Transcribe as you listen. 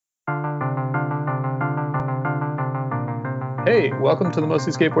Hey, welcome to the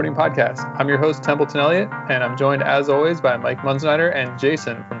Mostly Skateboarding Podcast. I'm your host, Templeton Elliott, and I'm joined as always by Mike Munsnyder and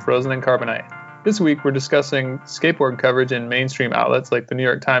Jason from Frozen and Carbonite. This week, we're discussing skateboard coverage in mainstream outlets like the New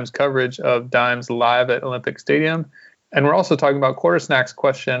York Times coverage of Dimes live at Olympic Stadium. And we're also talking about Quarter Snack's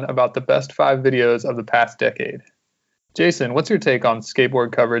question about the best 5 videos of the past decade. Jason, what's your take on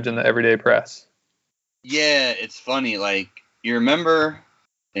skateboard coverage in the everyday press? Yeah, it's funny. You remember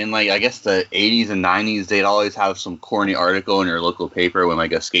in, I guess the 80s and 90s, they'd always have some corny article in your local paper when,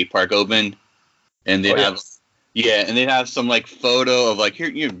 a skate park opened. And they'd they'd have some, photo of,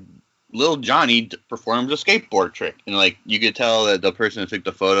 here, little Johnny performs a skateboard trick. And, you could tell that the person who took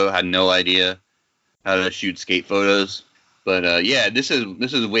the photo had no idea how to shoot skate photos. But, this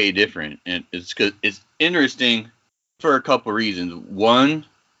is way different. And it's interesting for a couple reasons. One,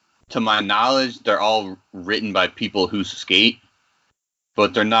 to my knowledge, they're all written by people who skate,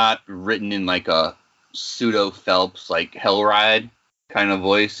 but they're not written in a pseudo Phelps Hell Ride kind of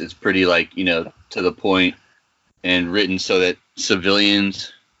voice. It's pretty to the point and written so that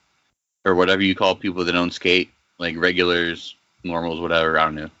civilians or whatever you call people that don't skate, regulars, normals, whatever, I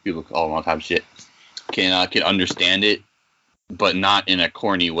don't know, people call them all type of shit, can understand it, but not in a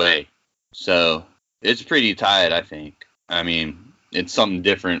corny way. So it's pretty tight, I think. I mean, it's something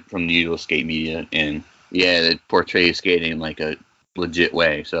different from the usual skate media, and it portrays skating in a legit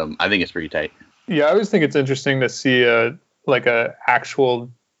way. So I think it's pretty tight. Yeah, I always think it's interesting to see a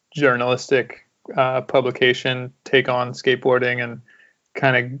actual journalistic publication take on skateboarding and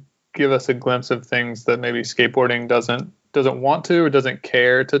kind of give us a glimpse of things that maybe skateboarding doesn't want to or doesn't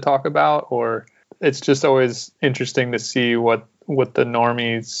care to talk about. Or it's just always interesting to see what the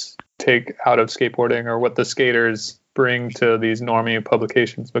normies take out of skateboarding or what the skaters bring to these normie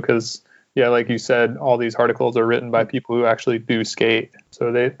publications, because like you said, all these articles are written by people who actually do skate.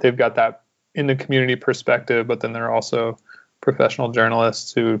 So they've got that in the community perspective, but then they're also professional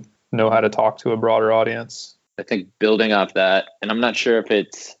journalists who know how to talk to a broader audience. I think building off that, and I'm not sure if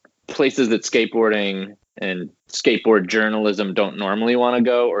it's places that skateboarding and skateboard journalism don't normally want to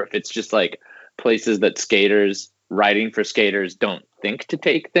go, or if it's just places that skaters writing for skaters don't think to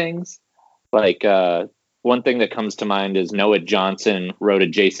take things. One thing that comes to mind is Noah Johnson wrote a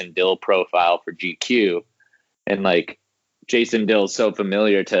Jason Dill profile for GQ, and Jason Dill's so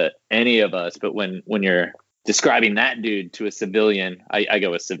familiar to any of us, but when you're describing that dude to a civilian, I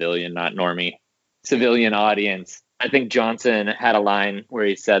go with civilian, not normie, civilian audience, I think Johnson had a line where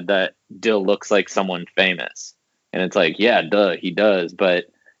he said that Dill looks like someone famous. And it's yeah, duh, he does. But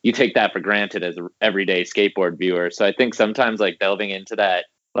you take that for granted as an everyday skateboard viewer. So I think sometimes delving into that,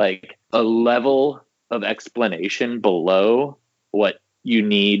 a level of explanation below what you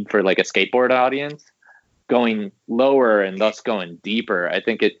need for a skateboard audience, going lower and thus going deeper. I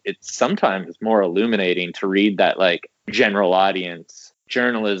think it's sometimes more illuminating to read that general audience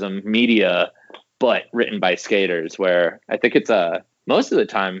journalism media, but written by skaters, where I think it's most of the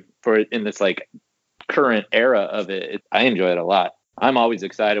time for in this current era of it, I enjoy it a lot. I'm always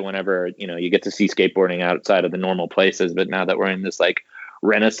excited whenever, you get to see skateboarding outside of the normal places. But now that we're in this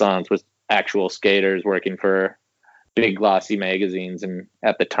renaissance with actual skaters working for big glossy magazines and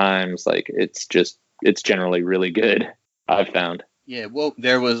at the Times, it's generally really good, I've found. Yeah, well,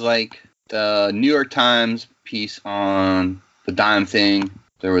 there was the New York Times piece on the Dime thing.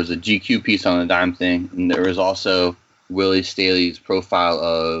 There was a GQ piece on the Dime thing. And there was also Willie Staley's profile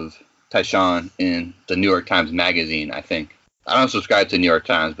of Tyshawn in the New York Times magazine, I think. I don't subscribe to New York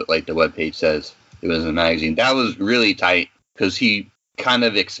Times, but the webpage says it was in the magazine. That was really tight because he kind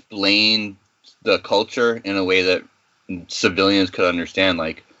of explained the culture in a way that civilians could understand.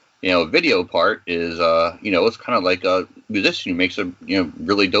 A video part is, it's kind of like a musician who makes a,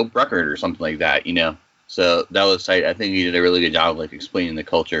 really dope record or something like that, So that was tight. I think he did a really good job of explaining the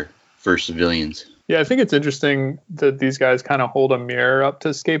culture for civilians. Yeah, I think it's interesting that these guys kind of hold a mirror up to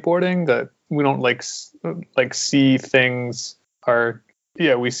skateboarding, that we don't see things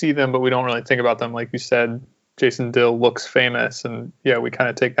we see them, but we don't really think about them. Like you said, Jason Dill looks famous, and we kind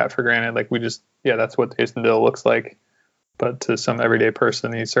of take that for granted. That's what Jason Dill looks like. But to some everyday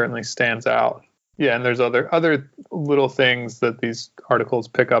person, he certainly stands out. Yeah, and there's other little things that these articles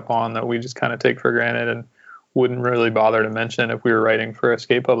pick up on that we just kind of take for granted and wouldn't really bother to mention if we were writing for a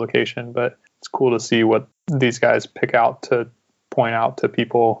skate publication. But it's cool to see what these guys pick out to point out to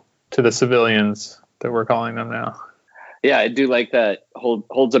people, to the civilians that we're calling them now. Yeah, I do like that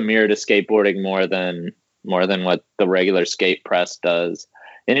holds a mirror to skateboarding more than what the regular skate press does.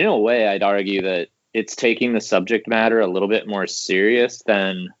 And in a way, I'd argue that it's taking the subject matter a little bit more serious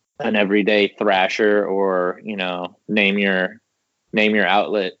than an everyday Thrasher or, name your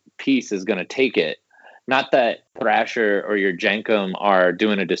outlet piece is going to take it. not that Thrasher or your Jenkem are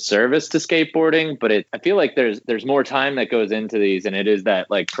doing a disservice to skateboarding, but I feel like there's more time that goes into these, and it is that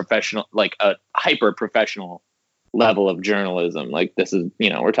like professional, like a hyper professional level of journalism. Like this is,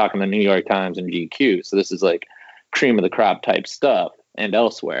 we're talking the New York Times and GQ, so this is like cream of the crop type stuff. And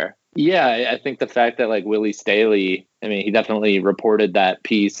elsewhere, yeah, I think the fact that like Willie Staley, I mean, he definitely reported that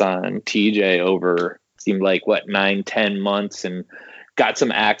piece on TJ over seemed like 9-10 months, and got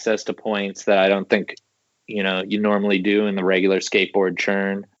some access to points that I don't think you normally do in the regular skateboard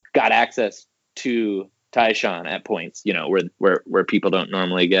churn. Got access to Tyshawn at points, where people don't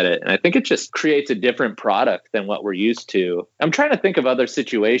normally get it. And I think it just creates a different product than what we're used to. I'm trying to think of other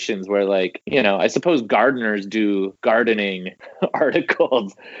situations where like, I suppose gardeners do gardening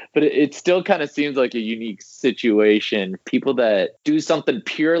articles, but it still kind of seems like a unique situation. People that do something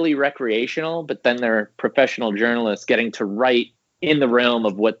purely recreational, but then they're professional journalists getting to write in the realm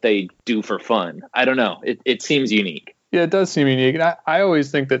of what they do for fun. I don't know. It seems unique. Yeah, it does seem unique. And I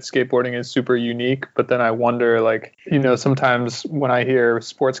always think that skateboarding is super unique, but then I wonder, like, sometimes when I hear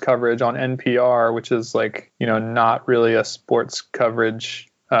sports coverage on NPR, which is like, not really a sports coverage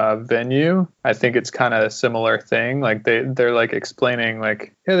venue, I think it's kind of a similar thing. Like they're like explaining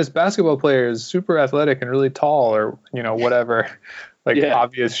like, yeah, this basketball player is super athletic and really tall, or, whatever, like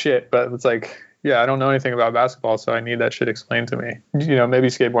obvious shit. But it's like, yeah, I don't know anything about basketball, so I need that shit explained to me. Maybe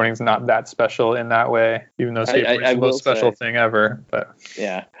skateboarding is not that special in that way, even though skateboarding is the most special thing ever. But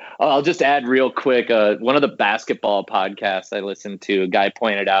yeah, I'll just add real quick. One of the basketball podcasts I listened to, a guy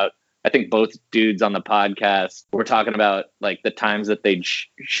pointed out, I think both dudes on the podcast were talking about like the times that they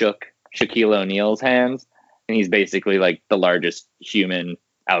shook Shaquille O'Neal's hands, and he's basically like the largest human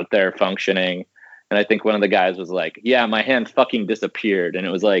out there functioning. And I think one of the guys was like, "Yeah, my hand fucking disappeared," and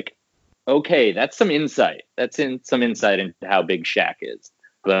it was like, okay, that's some insight. That's some insight into how big Shaq is.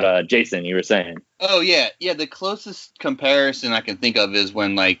 But Jason, you were saying. Oh, yeah. Yeah, the closest comparison I can think of is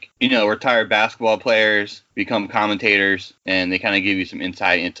when, like, retired basketball players become commentators, and they kind of give you some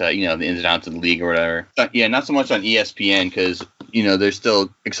insight into, the ins and outs of the league or whatever. But, yeah, not so much on ESPN because, they're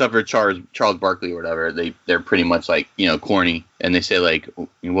still, except for Charles Barkley or whatever, they're pretty much, like, corny. And they say, like,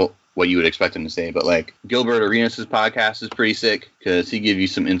 what you would expect them to say. But like Gilbert Arenas' podcast is pretty sick because he gives you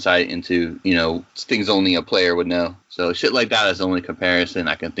some insight into, things only a player would know. So shit like that is the only comparison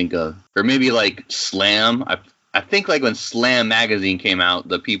I can think of. Or maybe like Slam. I think like when Slam magazine came out,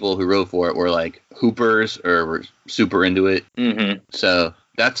 the people who wrote for it were like hoopers or were super into it. Mm-hmm. So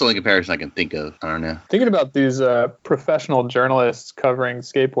that's the only comparison I can think of. I don't know. Thinking about these professional journalists covering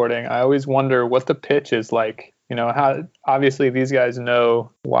skateboarding, I always wonder what the pitch is like. How obviously these guys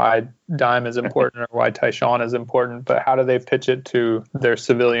know why Dime is important or why Tyshawn is important, but how do they pitch it to their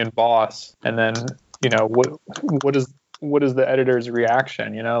civilian boss? And then, what is the editor's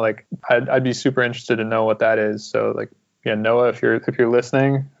reaction? Like I'd be super interested to know what that is. So like, yeah, Noah, if you're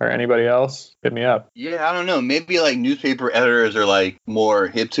listening, or anybody else, hit me up. Yeah, I don't know. Maybe like newspaper editors are like more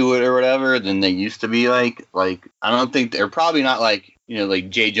hip to it or whatever than they used to be. Like I don't think they're probably not like like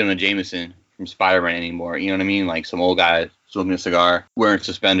J. Jonah Jameson from Spider-Man anymore. You know what I mean? Like some old guy smoking a cigar, wearing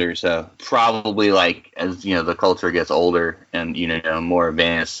suspenders. So probably like as the culture gets older and more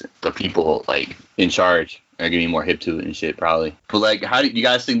advanced, the people like in charge are gonna be more hip to it and shit probably. But like, how do you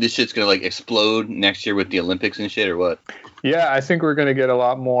guys think this shit's gonna like explode next year with the Olympics and shit, or what? Yeah, I think we're gonna get a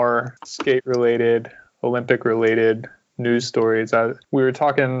lot more skate related, Olympic related news stories. We were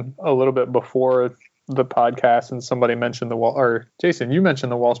talking a little bit before the podcast and somebody mentioned Jason, you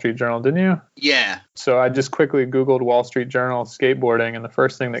mentioned the Wall Street Journal, didn't you? Yeah. So I just quickly Googled Wall Street Journal skateboarding, and the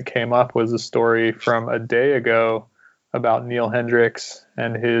first thing that came up was a story from a day ago about Neil Hendricks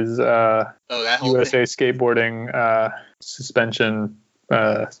and his USA skateboarding suspension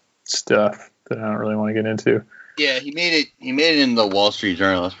stuff that I don't really want to get into. Yeah, he made it in the Wall Street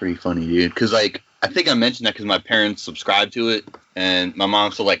Journal. That's pretty funny, dude. Because like, I think I mentioned that because my parents subscribe to it, and my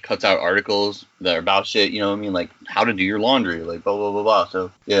mom still like cuts out articles that are about shit. You know what I mean? Like how to do your laundry, like blah blah blah blah.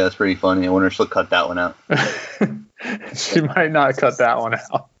 So yeah, that's pretty funny. I wonder if she'll cut that one out. She might not cut that one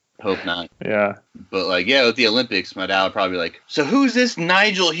out. Hope not. Yeah. But like, yeah, with the Olympics, my dad would probably be like, so who's this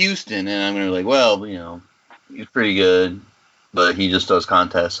Nigel Houston? And I'm gonna be like, well, he's pretty good, but he just does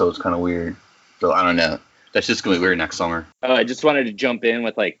contests, so it's kind of weird. So I don't know. That's just going to be weird next summer. Oh, I just wanted to jump in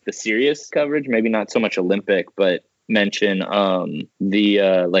with like the serious coverage, maybe not so much Olympic, but mention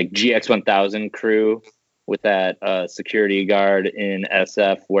the like GX1000 crew with that security guard in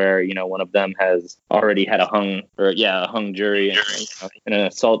SF, where one of them has already had a hung jury in an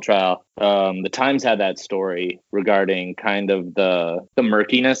assault trial. The Times had that story regarding kind of the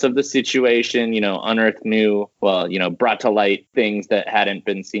murkiness of the situation. Unearthed brought to light things that hadn't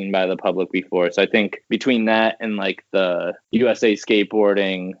been seen by the public before. So I think between that and like the USA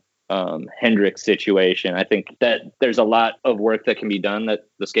Skateboarding Hendrix situation, I think that there's a lot of work that can be done that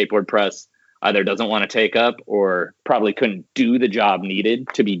the skateboard press either doesn't want to take up or probably couldn't do the job needed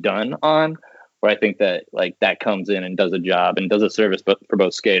to be done on. Where I think that like that comes in and does a job and does a service for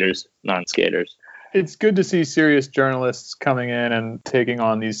both skaters, non-skaters. It's good to see serious journalists coming in and taking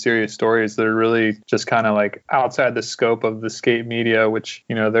on these serious stories that are really just kind of like outside the scope of the skate media, which,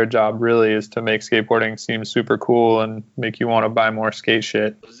 their job really is to make skateboarding seem super cool and make you want to buy more skate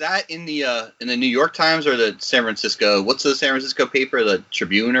shit. Was that in the New York Times or the San Francisco? What's the San Francisco paper? The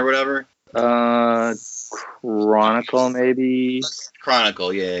Tribune or whatever? Chronicle, maybe.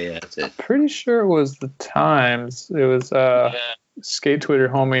 Chronicle, yeah, that's it. Pretty sure it was the Times. It was skate Twitter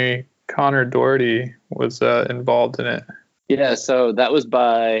homie Connor Doherty was involved in it. Yeah, so that was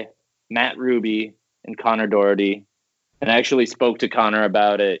by Matt Ruby and Connor Doherty, and I actually spoke to Connor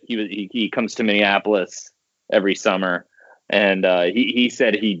about it. He comes to Minneapolis every summer, and he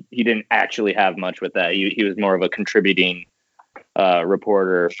said he didn't actually have much with that. He was more of a contributing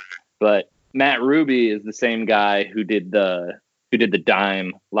reporter. But Matt Ruby is the same guy who did the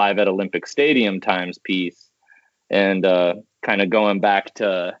Dime Live at Olympic Stadium Times piece, and kind of going back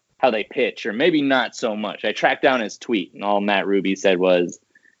to how they pitch, or maybe not so much. I tracked down his tweet, and all Matt Ruby said was,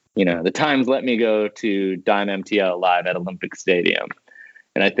 the Times let me go to Dime MTL Live at Olympic Stadium.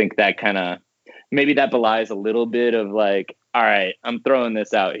 And I think that kind of, maybe that belies a little bit of like, all right, I'm throwing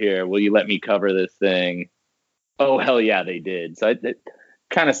this out here. Will you let me cover this thing? Oh, hell yeah, they did. So it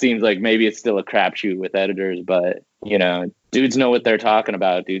kind of seems like maybe it's still a crapshoot with editors, but, dudes know what they're talking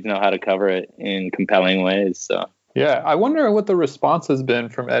about. Dudes know how to cover it in compelling ways. So. Yeah, I wonder what the response has been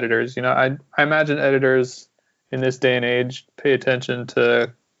from editors. I imagine editors in this day and age pay attention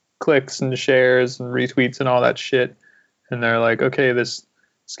to clicks and shares and retweets and all that shit. And they're like, okay, this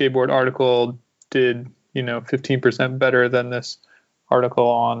skateboard article did, 15% better than this article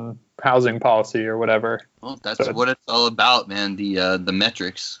on housing policy or whatever. Well, that's what it's all about, man. The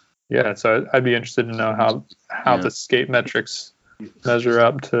metrics. Yeah, so I'd be interested to know how the skate metrics measure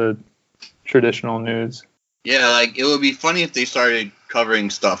up to traditional news. Yeah, like it would be funny if they started covering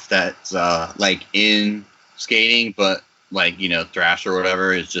stuff that's like in skating, but like Thrash or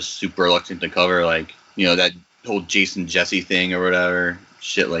whatever is just super reluctant to cover, like that whole Jason Jesse thing or whatever,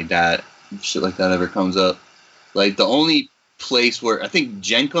 shit like that ever comes up. Like the only place where I think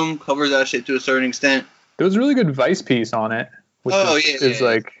Jenkum covers that shit to a certain extent. There was a really good Vice piece on it. Which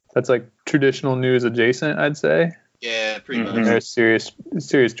that's like traditional news adjacent, I'd say. Yeah, pretty much. They're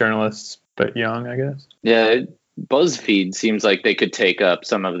serious journalists, but young, I guess. Yeah, BuzzFeed seems like they could take up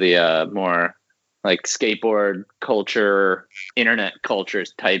some of the more like skateboard culture, internet culture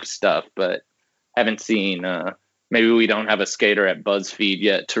type stuff, but haven't seen. Maybe we don't have a skater at BuzzFeed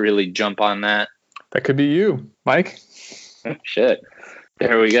yet to really jump on that. That could be you, Mike. Shit.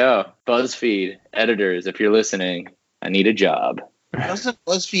 There we go. BuzzFeed editors, if you're listening, I need a job. Doesn't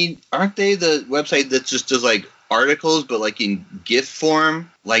BuzzFeed, aren't they the website that just does like articles, but like in GIF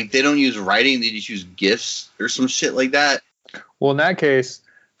form? Like they don't use writing, they just use GIFs or some shit like that. Well, in that case,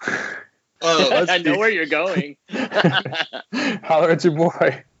 I know where you're going. Holler at your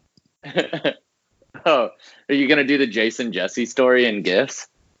boy. Oh, are you gonna do the Jason Jesse story in GIFs?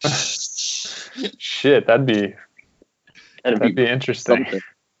 Shit, that'd be interesting.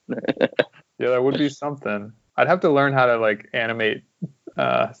 Yeah, that would be something. I'd have to learn how to like animate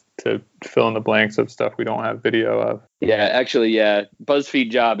to fill in the blanks of stuff we don't have video of. Yeah, actually, yeah. BuzzFeed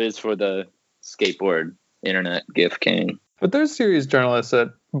job is for the skateboard internet GIF king. But there's serious journalists at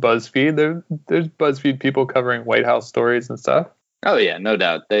BuzzFeed. There's BuzzFeed people covering White House stories and stuff. Oh yeah, no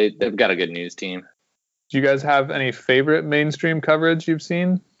doubt. They've got a good news team. Do you guys have any favorite mainstream coverage you've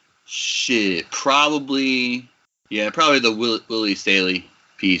seen? Shit, probably the Willie Staley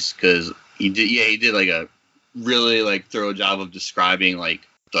piece, because he did like a really like thorough job of describing like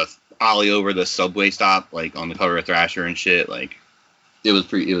the ollie over the subway stop, like on the cover of Thrasher and shit. Like it was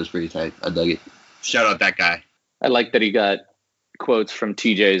pretty tight. I dug it. Shout out that guy. I like that he got quotes from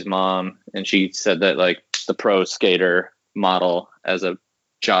TJ's mom, and she said that like the pro skater model as a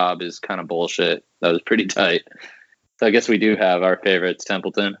job is kind of bullshit. That was pretty tight. So I guess we do have our favorites,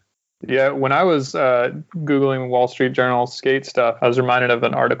 Templeton. Yeah, when I was Googling Wall Street Journal skate stuff, I was reminded of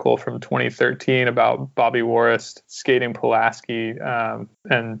an article from 2013 about Bobby Worrest skating Pulaski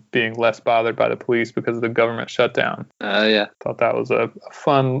and being less bothered by the police because of the government shutdown. Yeah. Thought that was a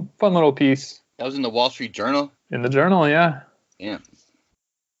fun little piece. That was in the Wall Street Journal? In the Journal, yeah. Yeah.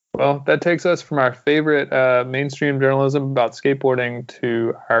 Well, that takes us from our favorite mainstream journalism about skateboarding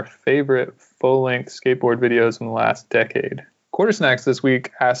to our favorite full-length skateboard videos in the last decade. Quarter Snacks this week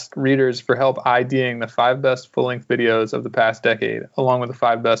asked readers for help IDing the 5 best full-length videos of the past decade, along with the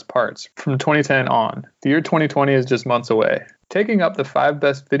 5 best parts from 2010 on. The year 2020 is just months away. Taking up the 5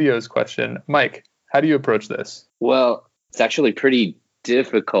 best videos question, Mike, how do you approach this? Well, it's actually pretty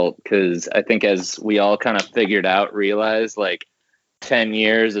difficult because I think as we all kind of realized, like 10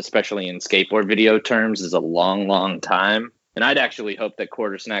 years, especially in skateboard video terms, is a long, long time. And I'd actually hoped that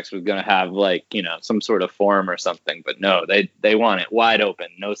Quarter Snacks was going to have some sort of form or something, but no, they want it wide open,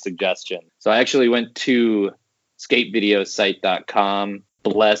 no suggestion. So I actually went to skatevideosite.com.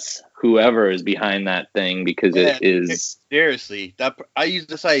 Bless whoever is behind that thing because it is seriously. I use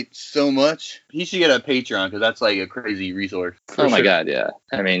the site so much. He should get a Patreon because that's like a crazy resource. Oh my God, yeah.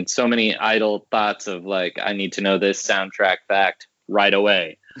 I mean, so many idle thoughts of like, I need to know this soundtrack fact right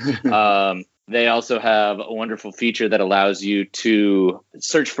away. They also have a wonderful feature that allows you to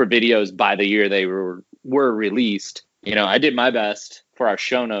search for videos by the year they were released. I did my best for our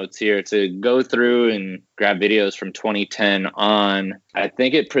show notes here to go through and grab videos from 2010 on. I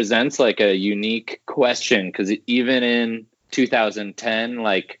think it presents like a unique question because even in 2010,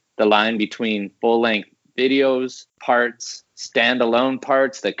 like the line between full-length videos, parts, standalone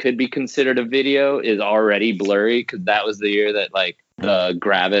parts that could be considered a video is already blurry because that was the year that like the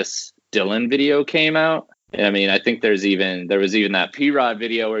Gravis Dylan video came out. I mean, I think there was even that P-Rod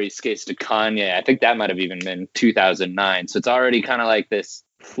video where he skates to Kanye. I think that might have even been 2009. So it's already kind of like this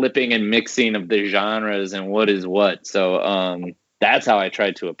flipping and mixing of the genres and what is what. So that's how I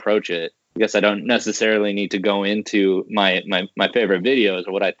tried to approach it. I guess I don't necessarily need to go into my favorite videos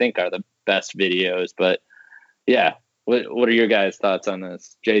or what I think are the best videos. But yeah, what are your guys' thoughts on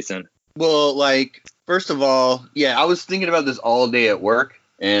this, Jason? Well, like, first of all, yeah, I was thinking about this all day at work.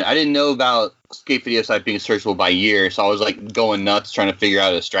 And I didn't know about Skate Video Site being searchable by year, so I was like going nuts trying to figure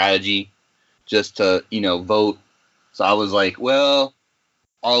out a strategy just to, vote. So I was like, well,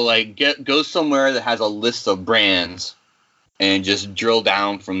 I'll like go somewhere that has a list of brands and just drill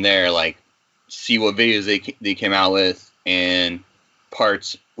down from there, like see what videos they came out with and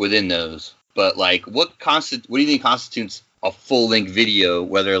parts within those. But like, what do you think constitutes a full-length video,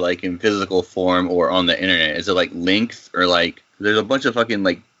 whether like in physical form or on the internet? Is it like length or like? There's a bunch of fucking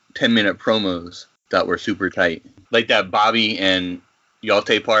like 10-minute promos that were super tight. Like that Bobby and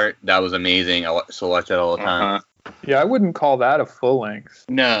Yalte part, that was amazing. I still watch that all the time. Yeah, I wouldn't call that a full length.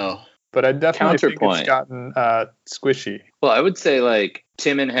 No. But I definitely think it's gotten squishy. Well, I would say like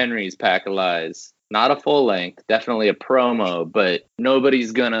Tim and Henry's Pack of Lies. Not a full length, definitely a promo, but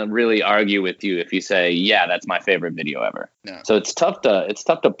nobody's gonna really argue with you if you say, yeah, that's my favorite video ever. No. So it's tough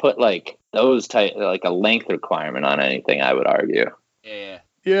to put like those type like a length requirement on anything, I would argue. Yeah,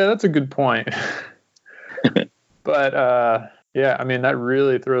 that's a good point. But yeah, I mean that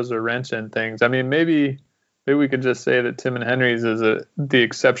really throws a wrench in things. I mean maybe we could just say that Tim and Henry's is the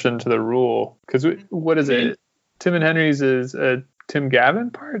exception to the rule because what is it? Tim and Henry's is a Tim Gavin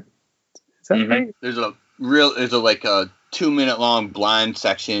part. Is that right? There's a 2-minute long blind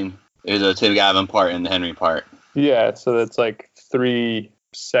section. There's a Tim Gavin part and the Henry part. Yeah, so that's like 3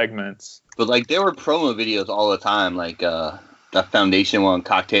 segments. But like there were promo videos all the time, like that Foundation one,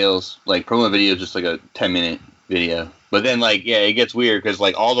 Cocktails, like promo video, just like a 10-minute video. But then like, yeah, it gets weird because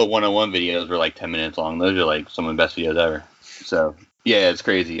like all the 101 videos were like 10 minutes long. Those are like some of the best videos ever. So yeah, it's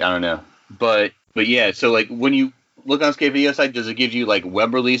crazy. I don't know. But yeah, so like when you look on Skate Video Site, does it give you like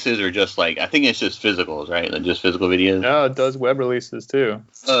web releases or just like, I think it's just physicals, right? Like just physical videos? No, it does web releases too.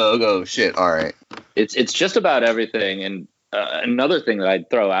 Oh shit. All right. It's just about everything. And another thing that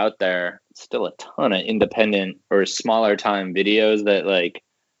I'd throw out there, still a ton of independent or smaller time videos that like,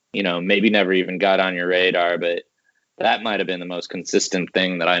 maybe never even got on your radar, but that might have been the most consistent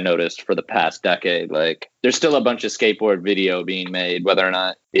thing that I noticed for the past decade. Like there's still a bunch of skateboard video being made, whether or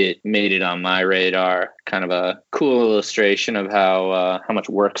not it made it on my radar, kind of a cool illustration of how much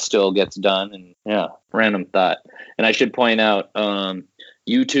work still gets done. And yeah, random thought. And I should point out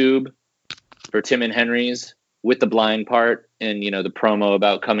YouTube for Tim and Henry's with the blind part and, the promo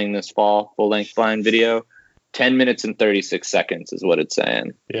about coming this fall, full length blind video. 10 minutes and 36 seconds is what it's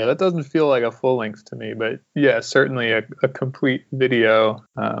saying. Yeah, that doesn't feel like a full length to me, but yeah, certainly a complete video.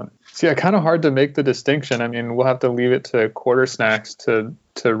 Kind of hard to make the distinction. I mean, we'll have to leave it to Quarter Snacks to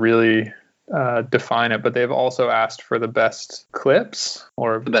really define it, but they've also asked for the best clips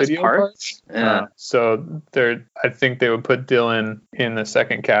or the best video parts. Yeah. So I think they would put Dylan in the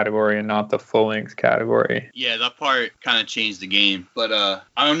second category and not the full length category. Yeah, that part kind of changed the game, but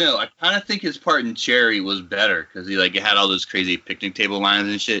I don't know. I kind of think his part in Cherry was better because he it had all those crazy picnic table lines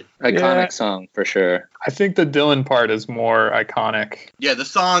and shit. Iconic song for sure. I think the Dylan part is more iconic. Yeah, the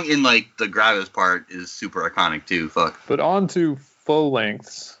song in the Gravis part is super iconic too. Fuck. But on to full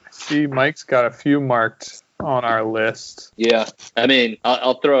lengths. See, Mike's got a few marked on our list. Yeah, I mean,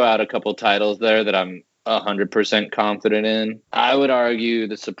 I'll throw out a couple titles there that I'm 100% confident in. I would argue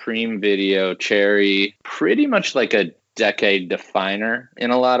the Supreme video, Cherry, pretty much like a decade definer in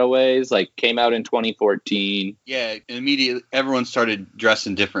a lot of ways. Came out in 2014. Yeah, immediately everyone started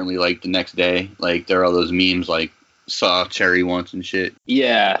dressing differently. The next day, there are all those memes saw Cherry once and shit.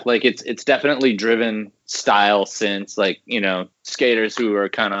 Yeah, it's definitely driven style since skaters who are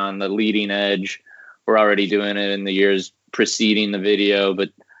kind of on the leading edge were already doing it in the years preceding the video, but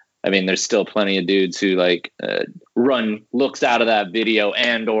I mean there's still plenty of dudes who run looks out of that video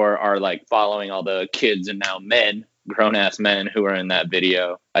and or are following all the kids and now grown-ass men who are in that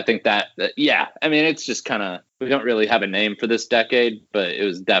video. I think that yeah, I mean it's just kind of, we don't really have a name for this decade, but it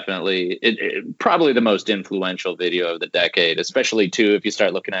was definitely it probably the most influential video of the decade, especially too if you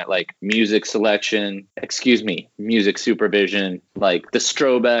start looking at music selection, music supervision, the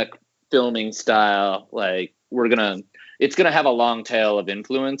Strobeck filming style. It's gonna have a long tail of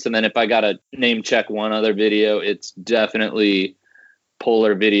influence. And then if I gotta name check one other video, it's definitely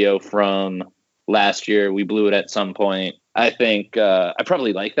Polar video from last year. We blew it at some point. I think I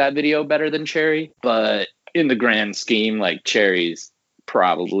probably like that video better than Cherry, but in the grand scheme, Cherry's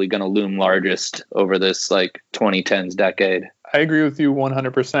probably going to loom largest over this 2010s decade. I agree with you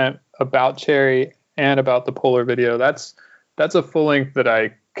 100% about Cherry and about the Polar video. That's a full length that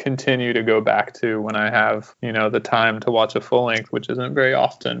I continue to go back to when I have, the time to watch a full length, which isn't very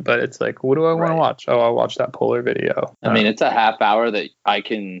often, but it's what do I want to watch? Oh, I'll watch that Polar video. I mean, it's a half hour that I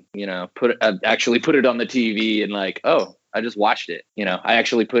can, actually put it on the TV and oh, I just watched it. I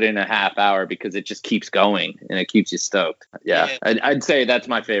actually put in a half hour because it just keeps going and it keeps you stoked. Yeah. I'd say that's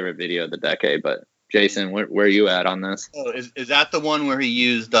my favorite video of the decade, but Jason, where are you at on this? Oh, is that the one where he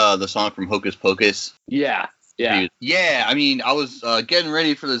used the song from Hocus Pocus? Yeah. Yeah. Yeah. I mean, I was getting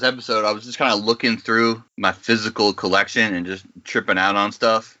ready for this episode. I was just kind of looking through my physical collection and just tripping out on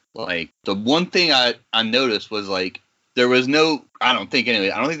stuff. The one thing I noticed was there was no, I don't think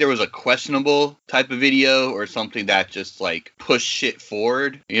there was a questionable type of video or something that just push shit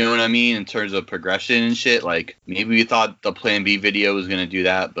forward. You know what I mean? In terms of progression and shit. Maybe we thought the Plan B video was going to do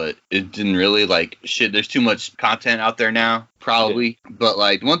that, but it didn't really. Shit, there's too much content out there now. Probably. Yeah. But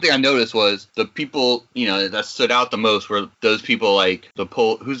one thing I noticed was the people, that stood out the most were those people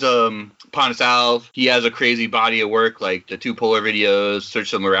who's Pontus Alv. He has a crazy body of work, the two Polar videos,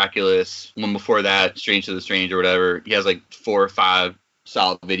 Search the Miraculous, one before that, Strange to the Strange or whatever. He has 4 or 5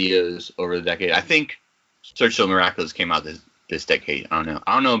 solid videos over the decade. I think Search the Miraculous came out this decade. I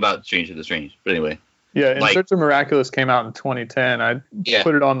don't know about Strange to the Strange, but anyway. Yeah, and Search the Miraculous came out in 2010. I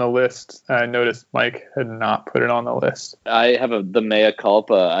put it on the list. I noticed Mike had not put it on the list. I have the mea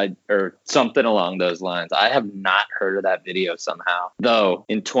culpa, or something along those lines. I have not heard of that video somehow. Though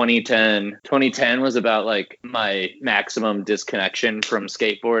in 2010 was about my maximum disconnection from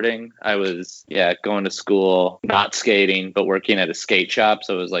skateboarding. I was going to school, not skating, but working at a skate shop.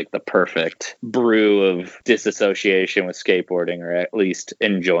 So it was the perfect brew of disassociation with skateboarding, or at least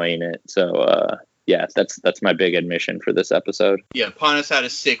enjoying it. So yeah, that's my big admission for this episode. Yeah, Pontus had a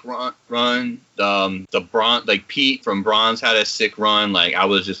sick run. The Bronze, Pete from Bronze had a sick run. I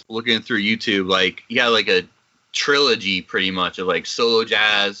was just looking through YouTube. He had a trilogy pretty much of Solo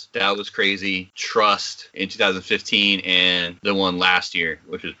Jazz, that was crazy, Trust in 2015, and the one last year,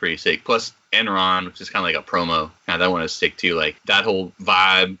 which was pretty sick. Plus Enron, which is kind of a promo. That one is sick too. That whole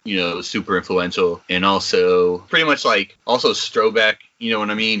vibe, was super influential. And also pretty much also Strobeck, you know what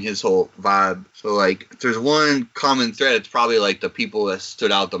I mean? His whole vibe. So if there's one common thread, it's probably the people that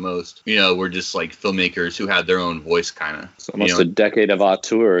stood out the most, were just filmmakers who had their own voice kind of. It's almost a decade of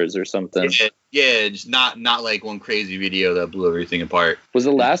auteurs or something. Yeah, just not one crazy video that blew everything apart. Was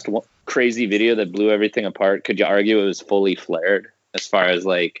the last one crazy video that blew everything apart? Could you argue it was Fully Flared as far as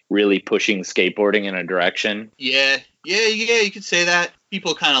really pushing skateboarding in a direction? Yeah, Yeah, you could say that.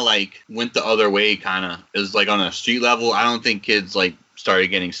 People kind of like went the other way, kind of. It was like on a street level. I don't think kids like started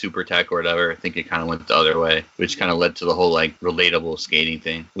getting super tech or whatever. I think it kind of went the other way, which kind of led to the whole like relatable skating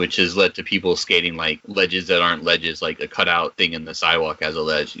thing, which has led to people skating like ledges that aren't ledges, like a cutout thing in the sidewalk as a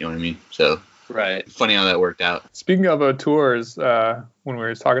ledge. You know what I mean? So. Right. Funny how that worked out. Speaking of tours, when we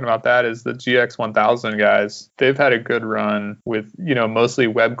were talking about that, is the GX 1000 guys. They've had a good run with, mostly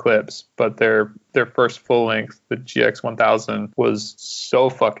web clips, but their first full length, the GX 1000, was so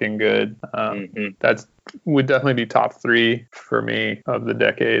fucking good. That's would definitely be top 3 for me of the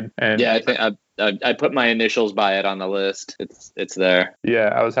decade. And yeah, I think I put my initials by it on the list. It's there. Yeah,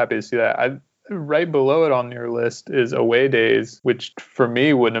 I was happy to see that. Right below it on your list is Away Days, which for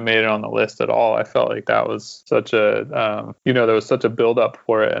me wouldn't have made it on the list at all. I felt like that was such a, there was such a build up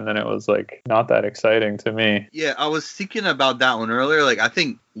for it, and then it was like not that exciting to me. Yeah, I was thinking about that one earlier. Like, I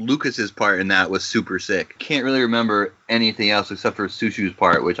think Lucas's part in that was super sick. Can't really remember anything else except for Sushu's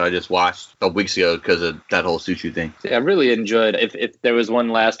part, which I just watched a couple weeks ago because of that whole Sushu thing. Yeah, I really enjoyed. If there was one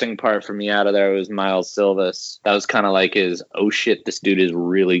lasting part for me out of there, it was Miles Silvas. That was kind of like his, oh shit, this dude is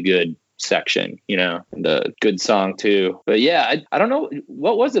really good section, and a good song too. But yeah, I don't know,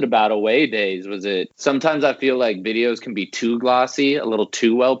 what was it about Away Days? Was it, sometimes I feel like videos can be too glossy, a little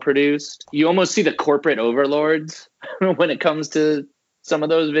too well produced. You almost see the corporate overlords when it comes to some of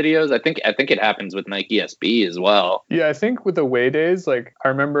those videos. I think it happens with Nike SB as well. Yeah, I think with Away Days, like I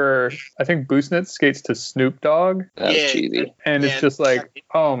remember, I think Boostnet skates to Snoop Dogg. That's cheesy. And it's just like,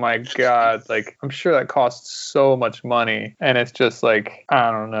 oh my God, like I'm sure that costs so much money, and it's just like, I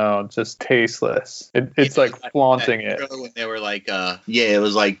don't know, just tasteless. It's like flaunting it. When they were like, it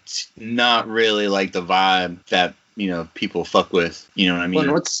was like not really like the vibe that people fuck with. You know what I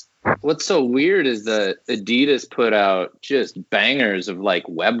mean? Well, What's so weird is that Adidas put out just bangers of like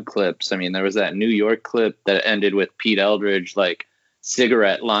web clips. I mean, there was that New York clip that ended with Pete Eldridge, like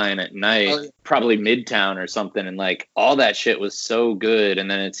cigarette line at night, probably Midtown or something. And like all that shit was so good. And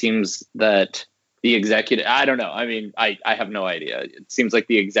then it seems that the executive, I don't know. I mean, I have no idea. It seems like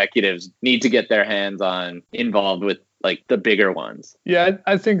the executives need to get their hands involved with like the bigger ones. Yeah,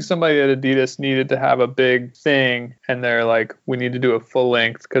 I think somebody at Adidas needed to have a big thing, and they're like, we need to do a full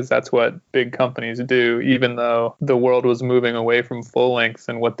length because that's what big companies do, even though the world was moving away from full lengths,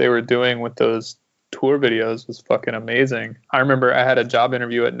 and what they were doing with those tour videos was fucking amazing. I remember I had a job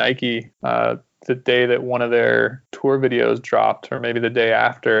interview at Nike the day that one of their tour videos dropped, or maybe the day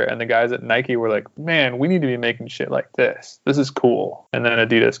after, and the guys at Nike were like, man, we need to be making shit like this. This is cool. And then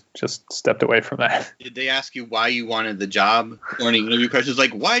Adidas just stepped away from that. Did they ask you why you wanted the job? Or any interview questions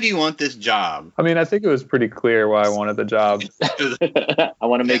like, why do you want this job? I mean, I think it was pretty clear why I wanted the job. I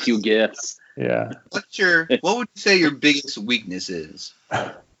want to make you gifts. Yeah. What would you say your biggest weakness is?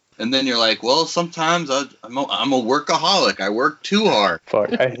 And then you're like, well, sometimes I'm a workaholic. I work too hard.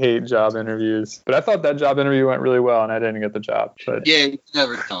 Fuck, I hate job interviews. But I thought that job interview went really well, and I didn't get the job. But yeah, you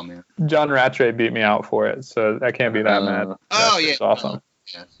never tell me. John Rattray beat me out for it, so I can't be that mad. That's awesome.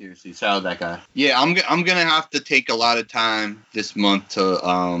 Yeah, seriously, shout out that guy. Yeah, I'm gonna have to take a lot of time this month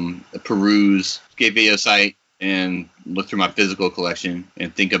to peruse skate video site and look through my physical collection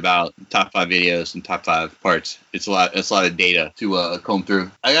and think about top 5 videos and top 5 parts. It's a lot of data to comb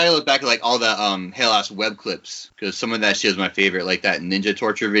through. I gotta look back at like all the Hell Ass web clips, because some of that shit is my favorite. Like that Ninja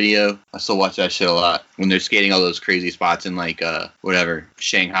Torture video, I still watch that shit a lot when they're skating all those crazy spots in like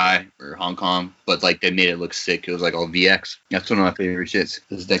Shanghai or Hong Kong, but like they made it look sick. It was like all VX. That's one of my favorite shits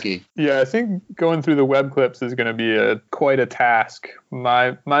this decade. Yeah, I think going through the web clips is going to be quite a task.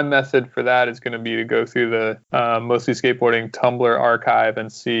 My method for that is going to be to go through the Mostly Skateboarding Tumblr archive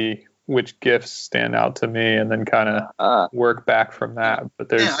and see which GIFs stand out to me, and then kind of work back from that.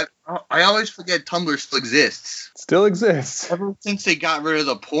 But I always forget Tumblr still exists. Still exists. Ever since they got rid of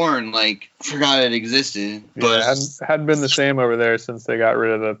the porn, like, forgot it existed. But yeah, it hadn't been the same over there since they got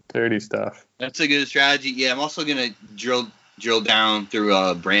rid of the dirty stuff. That's a good strategy. Yeah, I'm also gonna drill down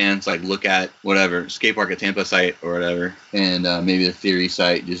through brands, like look at whatever Skate Park at Tampa site or whatever, and maybe the Theory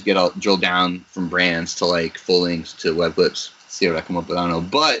site. Just drill down from brands to like full links to web clips. See what I come up with. I don't know,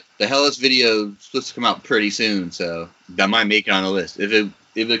 but the Hellas video is supposed to come out pretty soon, so that might make it on the list. If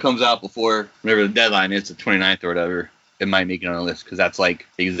it comes out before whenever the deadline is, the 29th or whatever, it might make it on the list, because that's like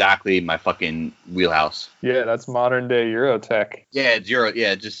exactly my fucking wheelhouse. Yeah, that's modern day Eurotech. Yeah,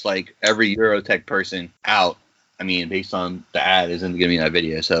 it's just like every Eurotech person out. I mean, based on the ad, isn't going to be in that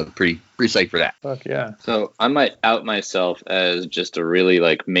video, so pretty pretty psyched for that. Fuck yeah. So I might out myself as just a really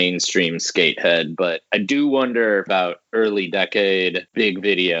like mainstream skate head, but I do wonder about early decade big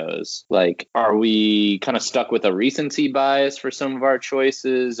videos. Like, are we kind of stuck with a recency bias for some of our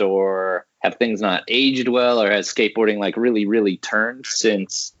choices, or have things not aged well, or has skateboarding like really turned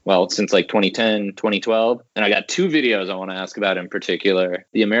since like 2010, 2012? And I got two videos I want to ask about in particular: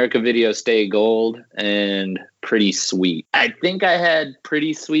 the America video Stay Gold and Pretty Sweet. I think I had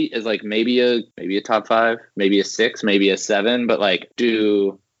Pretty Sweet as like maybe a top 5, maybe a 6, maybe a 7, but like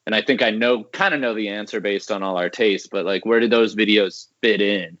and I think I kind of know the answer based on all our tastes, but like, where did those videos fit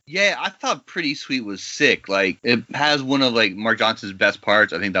in? Yeah, I thought Pretty Sweet was sick. Like, it has one of like Mark Johnson's best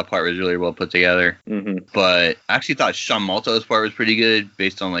parts. I think that part was really well put together. Mm-hmm. But I actually thought Sean Malto's part was pretty good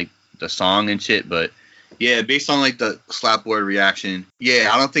based on like the song and shit. But yeah, based on like the slapboard reaction, yeah,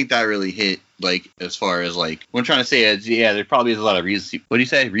 I don't think that really hit. Like, as far as like, what I'm trying to say is, yeah, there probably is a lot of recency. What do you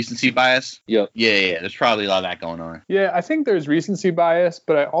say? Recency bias? Yep. Yeah. There's probably a lot of that going on. Yeah, I think there's recency bias,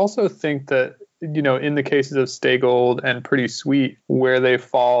 but I also think that, you know, in the cases of Stay Gold and Pretty Sweet, where they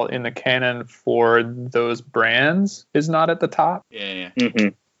fall in the canon for those brands is not at the top. Yeah. Mm-hmm.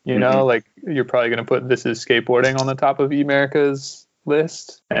 You know, like, you're probably going to put This Is Skateboarding on the top of America's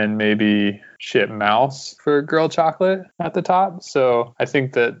list, and maybe Mouse for Girl Chocolate at the top. So I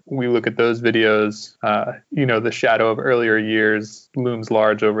think that we look at those videos, you know, the shadow of earlier years looms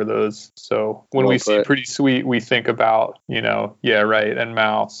large over those. So when we see Pretty Sweet, we think about, you know, Yeah Right and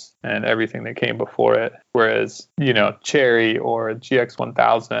Mouse and everything that came before it. Whereas, you know, Cherry or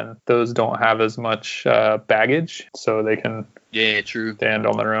GX1000, those don't have as much baggage, so they can true. stand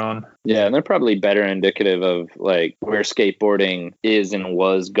on their own. Yeah, and they're probably better indicative of like where skateboarding is and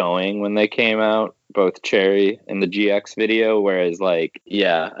was going when they came out, both Cherry and the GX video. Whereas like,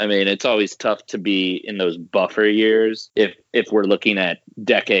 yeah, I mean, it's always tough to be in those buffer years. If we're looking at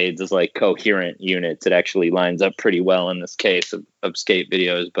decades as like coherent units, it actually lines up pretty well in this case of skate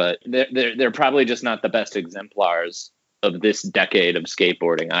videos, but they're probably just not the best exemplars of this decade of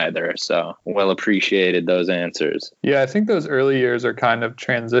skateboarding either. So well appreciated those answers. Yeah, I think those early years are kind of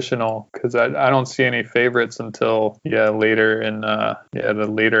transitional because I don't see any favorites until later in the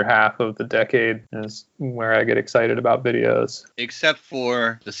later half of the decade is where I get excited about videos. Except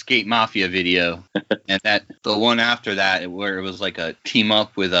for the Skate Mafia video and the one after that where it was like a team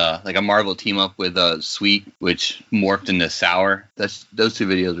up with like a Marvel team up with Sweet, which morphed into Sour. Those two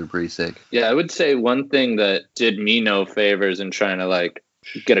videos were pretty sick. Yeah, I would say one thing that did me no favors in trying to like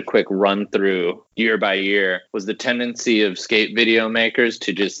get a quick run through year by year was the tendency of skate video makers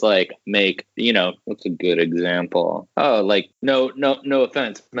to just like make, you know, what's a good example? Oh, like no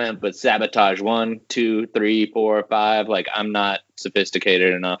offense, man, but Sabotage 1, 2, 3, 4, 5. Like, I'm not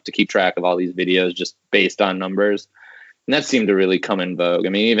sophisticated enough to keep track of all these videos just based on numbers. And that seemed to really come in vogue. I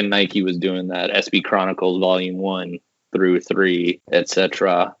mean, even Nike was doing that. SB Chronicles Volume 1 through 3,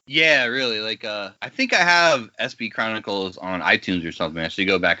 etc. Yeah, really. Like, I think I have SB Chronicles on iTunes or something. I should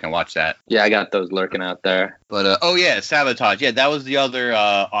go back and watch that. Yeah, I got those lurking out there. But Sabotage. Yeah, that was the other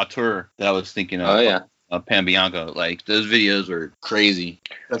auteur that I was thinking of. Oh yeah. Pan Bianco. Like, those videos were crazy.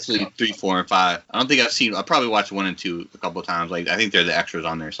 Especially 3, 4, and 5. I don't think I probably watched 1 and 2 a couple of times. Like, I think they're the extras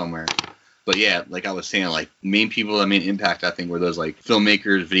on there somewhere. But yeah, like I was saying, like main people that made impact, I think, were those like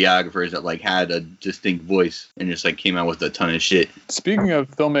filmmakers, videographers that like had a distinct voice and just like came out with a ton of shit. Speaking of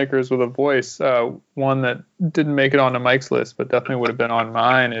filmmakers with a voice, one that didn't make it onto Mike's list, but definitely would have been on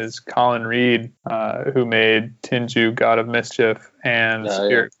mine is Colin Reed, who made Tinju, God of Mischief, and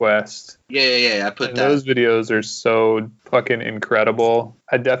Spirit Quest. Yeah, I put that. Those videos are so fucking incredible.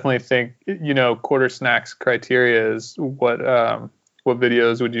 I definitely think, you know, Quarter Snacks criteria is what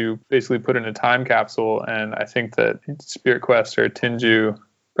videos would you basically put in a time capsule? And I think that Spirit Quest or Tinju,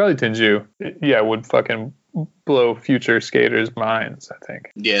 probably Tinju, would fucking blow future skaters' minds, I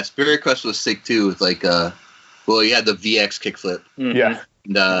think. Yeah, Spirit Quest was sick too with like, you had the VX kickflip. Mm-hmm. Yeah.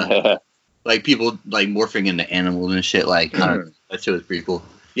 And, like people like morphing into animals and shit. Like, that shit was pretty cool.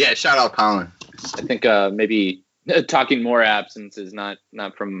 Yeah, shout out Colin. I think maybe talking more absence is not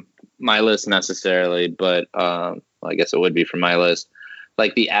from my list necessarily, but I guess it would be from my list.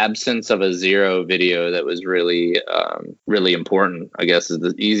 Like the absence of a Zero video that was really, really important, I guess is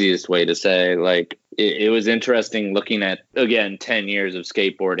the easiest way to say. Like it was interesting looking at, again, 10 years of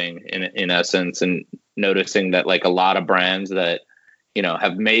skateboarding in essence, and noticing that like a lot of brands that,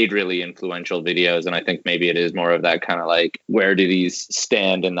 have made really influential videos. And I think maybe it is more of that kind of like, where do these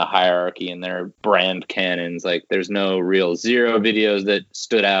stand in the hierarchy in their brand canons? Like there's no real Zero videos that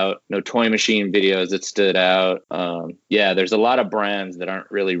stood out, no Toy Machine videos that stood out. There's a lot of brands that aren't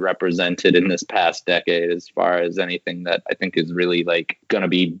really represented in this past decade as far as anything that I think is really like going to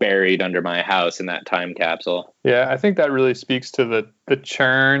be buried under my house in that time capsule. Yeah, I think that really speaks to the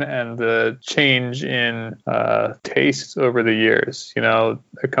churn and the change in tastes over the years.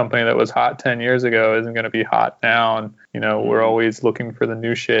 A company that was hot 10 years ago isn't going to be hot now. And, we're always looking for the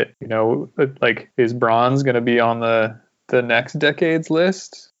new shit. Like, is Bronze going to be on the next decade's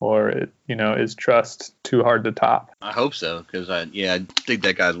list, or is Trust too hard to top? I hope so, because I think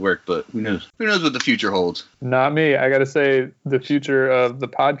that guy's work, but who knows? Who knows what the future holds? Not me. I got to say, the future of the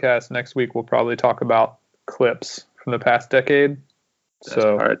podcast next week, we'll probably talk about clips from the past decade. That's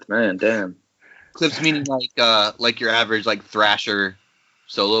parts, man. Damn. Clips meaning like your average like Thrasher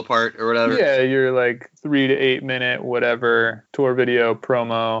solo part or whatever. Yeah, your like 3 to 8 minute whatever tour video,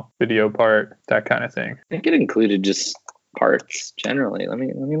 promo video part, that kind of thing. I think it included just parts generally. Let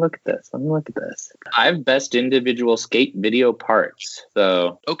me look at this. I have best individual skate video parts.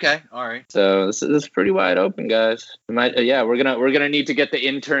 So okay, all right. So this is pretty wide open, guys. We're gonna need to get the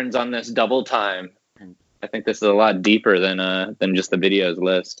interns on this double time. I think this is a lot deeper than just the videos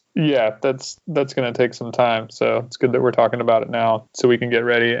list. Yeah, that's going to take some time. So it's good that we're talking about it now so we can get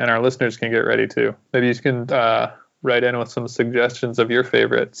ready and our listeners can get ready too. Maybe you can write in with some suggestions of your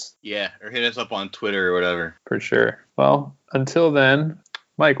favorites. Yeah, or hit us up on Twitter or whatever. For sure. Well, until then,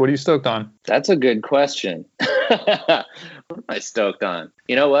 Mike, what are you stoked on? That's a good question. What am I stoked on?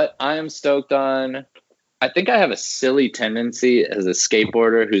 You know what? I am stoked on... I think I have a silly tendency as a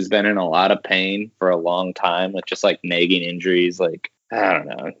skateboarder who's been in a lot of pain for a long time with just like nagging injuries, like, I don't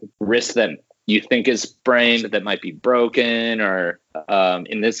know, wrist that you think is sprained that might be broken, or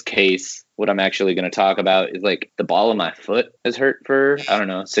in this case, what I'm actually going to talk about is like the ball of my foot has hurt for,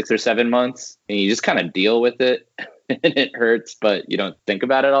 6 or 7 months, and you just kind of deal with it and it hurts, but you don't think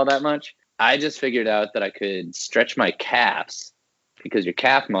about it all that much. I just figured out that I could stretch my calves, because your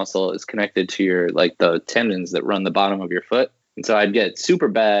calf muscle is connected to your like the tendons that run the bottom of your foot. And so I'd get super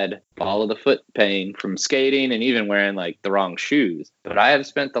bad ball of the foot pain from skating and even wearing like the wrong shoes. But I have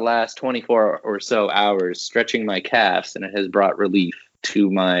spent the last 24 or so hours stretching my calves, and it has brought relief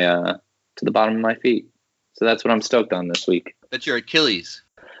to my to the bottom of my feet. So that's what I'm stoked on this week. That's your Achilles.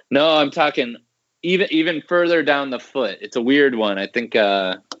 No, I'm talking even further down the foot. It's a weird one. I think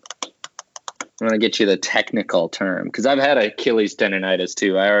I'm going to get you the technical term, because I've had Achilles tendonitis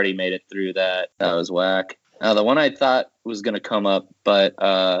too. I already made it through that. That was whack. The one I thought was going to come up, but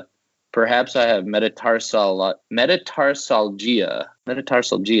perhaps I have metatarsalgia.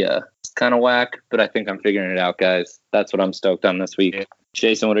 It's kind of whack, but I think I'm figuring it out, guys. That's what I'm stoked on this week. Yeah.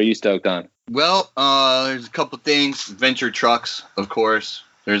 Jason, what are you stoked on? Well, there's a couple things. Venture trucks, of course.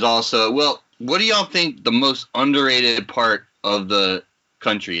 There's also, what do y'all think the most underrated part of the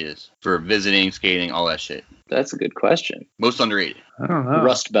country is for visiting, skating, all that shit? That's a good question. Most underrated. I don't know.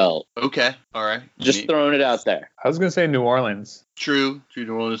 Rust Belt. Okay, all right. Just throwing it out there. I was gonna say New Orleans. True.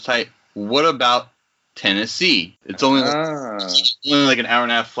 New Orleans tight. What about Tennessee? It's only like an hour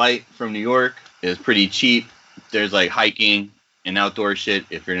and a half flight from New York. It's pretty cheap. There's like hiking and outdoor shit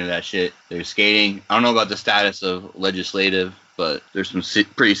if you're into that shit. There's skating. I don't know about the status of legislative, but there's some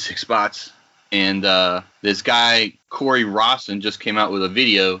pretty sick spots. And this guy, Corey Rawson, just came out with a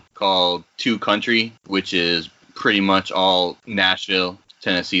video called Two Country, which is pretty much all Nashville,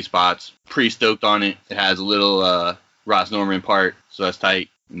 Tennessee spots. Pretty stoked on it. It has a little Ross Norman part, so that's tight.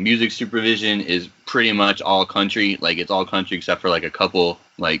 Music supervision is pretty much all country. Like, it's all country except for like a couple,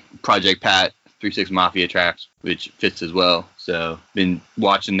 like Project Pat, 3-6 Mafia tracks, which fits as well. So been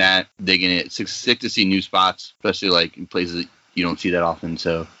watching that, digging it. Sick to see new spots, especially like in places you don't see that often.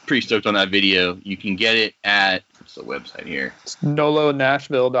 So pretty stoked on that video. You can get it at, what's the website here? It's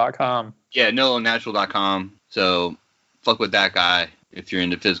nolonashville.com. Yeah, nolonashville.com. So fuck with that guy if you're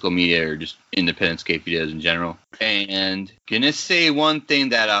into physical media or just independent skate videos in general. And gonna say one thing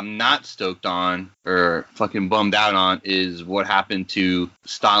that I'm not stoked on or fucking bummed out on is what happened to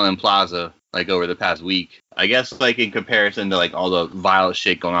Stylin Plaza like over the past week. I guess like in comparison to like all the violent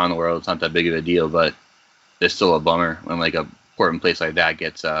shit going on in the world, it's not that big of a deal, but it's still a bummer when like a important place like that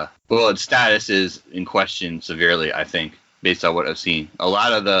gets its status is in question severely, I think, based on what I've seen. A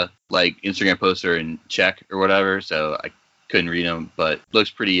lot of the like Instagram posts are in Czech or whatever, so I couldn't read them, but looks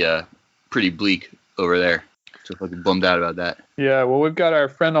pretty bleak over there. So fucking bummed out about that. Yeah, well, we've got our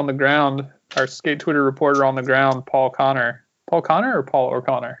friend on the ground, our skate Twitter reporter on the ground, Paul Connor or Paul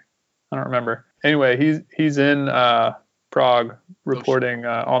O'Connor, I don't remember. Anyway, he's in Prague reporting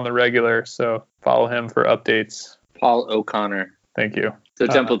on the regular, so follow him for updates. Paul O'Connor. Thank you. So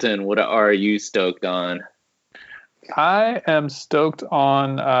Templeton, what are you stoked on? I am stoked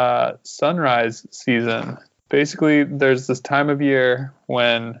on sunrise season. Basically, there's this time of year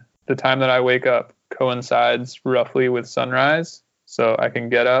when the time that I wake up coincides roughly with sunrise. So I can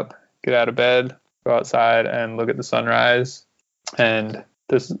get up, get out of bed, go outside and look at the sunrise. And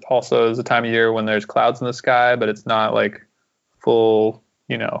this also is a time of year when there's clouds in the sky, but it's not like full,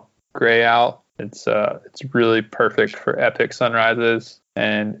 gray out. It's really perfect for epic sunrises.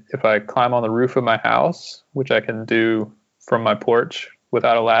 And if I climb on the roof of my house, which I can do from my porch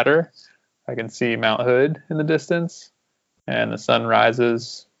without a ladder, I can see Mount Hood in the distance, and the sun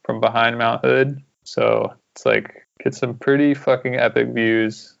rises from behind Mount Hood. So it's like, get some pretty fucking epic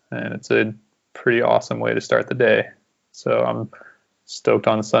views, and it's a pretty awesome way to start the day. So I'm stoked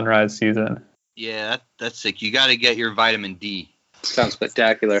on sunrise season. Yeah, that's sick. You got to get your vitamin D. Sounds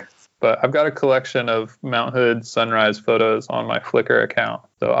spectacular. But I've got a collection of Mount Hood sunrise photos on my Flickr account.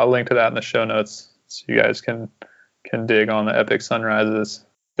 So I'll link to that in the show notes so you guys can dig on the epic sunrises.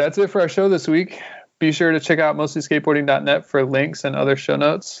 That's it for our show this week. Be sure to check out mostlyskateboarding.net for links and other show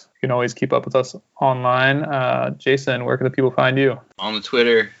notes. You can always keep up with us online. Jason, where can the people find you? On the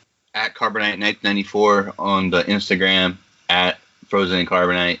Twitter, at Carbonite1994. On the Instagram, at Frozen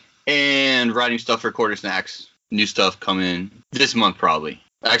Carbonite. And writing stuff for Quarter Snacks. New stuff coming this month, probably.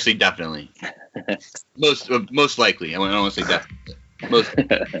 Actually, definitely. Most likely. I don't want to say definitely. Most.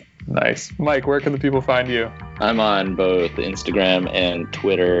 Nice. Mike, where can the people find you? I'm on both Instagram and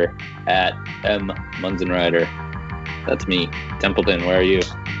Twitter at mmunzenrider. That's me. Templeton, where are you?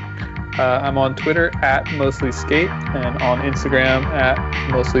 I'm on Twitter at mostlyskate and on Instagram at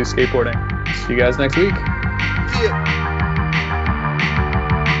mostlyskateboarding. See you guys next week. See ya.